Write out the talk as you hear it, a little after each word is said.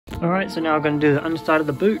Alright, so now I'm going to do the underside of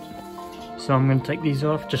the boot. So I'm going to take these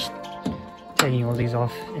off, just taking all these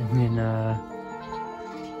off, and then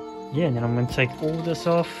yeah, and then I'm going to take all this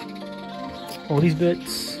off, all these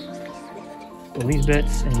bits,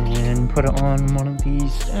 and then put it on one of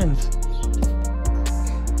these stands.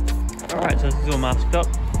 Alright, so this is all masked up.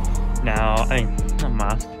 Now, I mean, not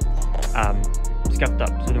masked, scuffed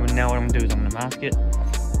up. So then now what I'm going to do is I'm going to mask it.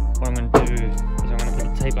 What I'm going to do is I'm going to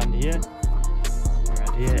put the tape under here,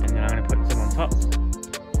 around here, and then I'm going to put some on top.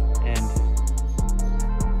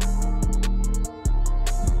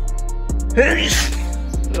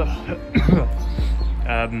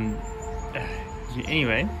 And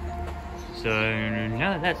anyway, so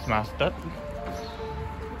now that that's masked up,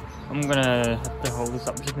 I'm gonna have to hold this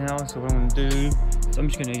up just now. So what I'm gonna do is I'm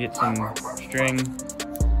just gonna get some string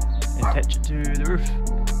and attach it to the roof.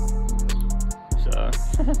 So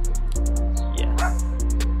yeah.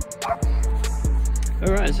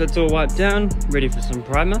 Alright, so it's all wiped down, ready for some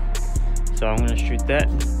primer. So I'm gonna shoot that,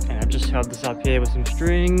 and I've just held this up here with some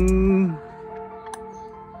string.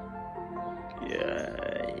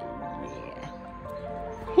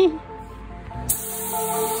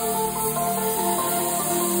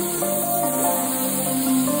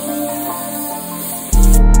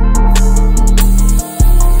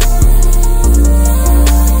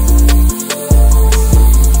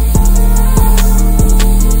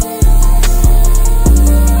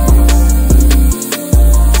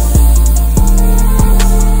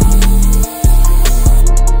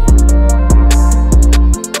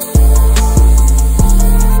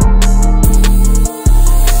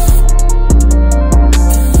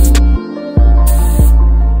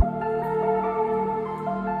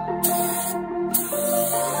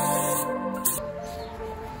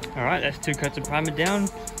 Alright, that's 2 coats of primer down.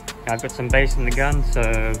 Now I've got some base in the gun, so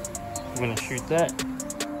I'm going to shoot that.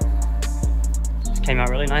 This came out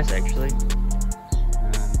really nice actually.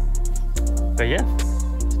 But yeah,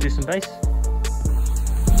 let's do some base.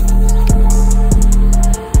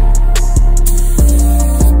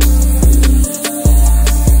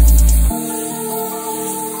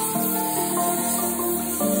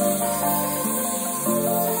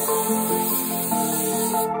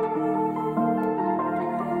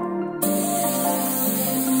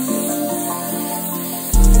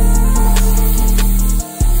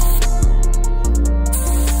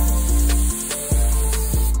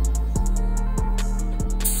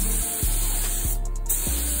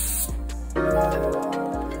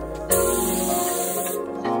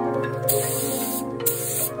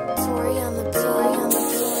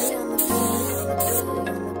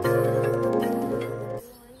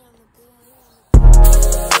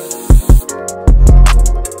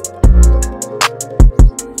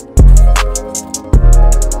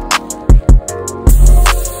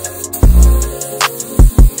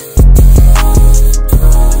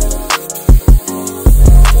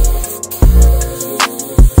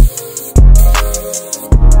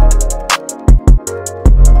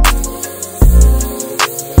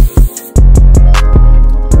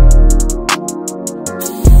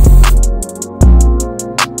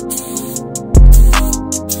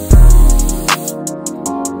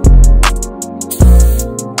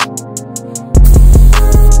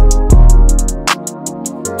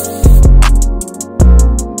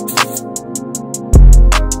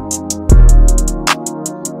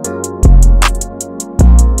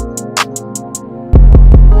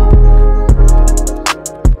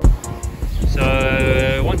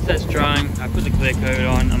 I put the clear coat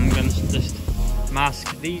on. I'm going to just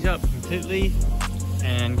mask these up completely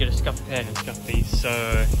and get a scuff pad and scuff these.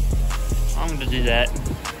 So I'm going to do that.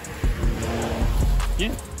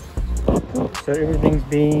 Yeah. So everything's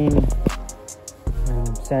been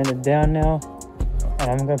sanded down now,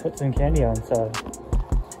 and I'm going to put some candy on. So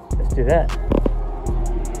let's do that.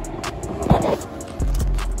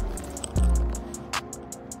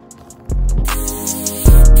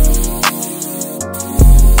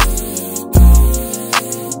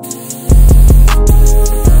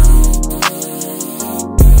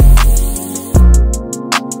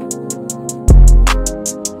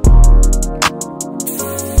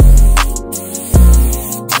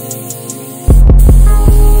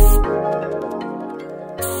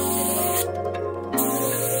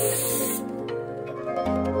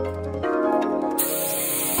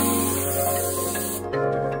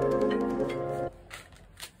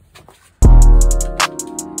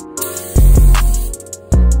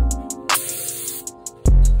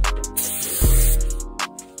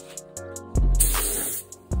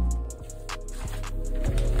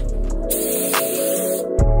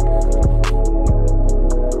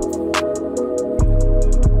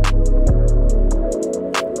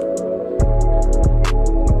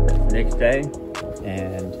 day,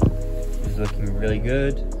 and it's looking really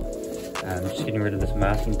good. I'm just getting rid of this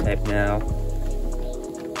masking tape now.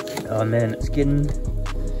 Oh man, it's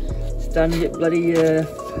starting to get bloody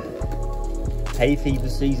hay fever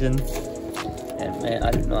season, and man,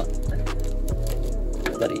 I do not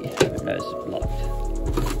bloody have my nose blocked.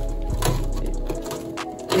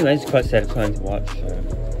 Anyway, it's quite satisfying to watch. So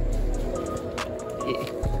yeah,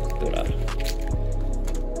 thought I'd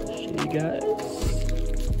show you guys.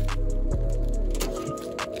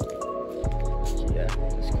 So yeah,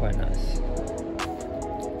 it's quite nice.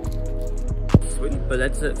 Sweet, but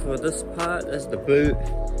that's it for this part. That's the boot.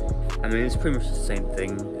 I mean, it's pretty much the same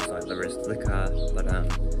thing as like the rest of the car, but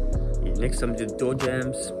yeah, next I'm gonna do the door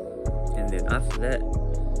jambs, and then after that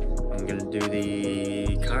I'm gonna do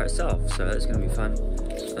the car itself, so that's gonna be fun.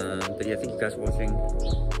 But yeah, thank you guys for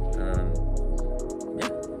watching.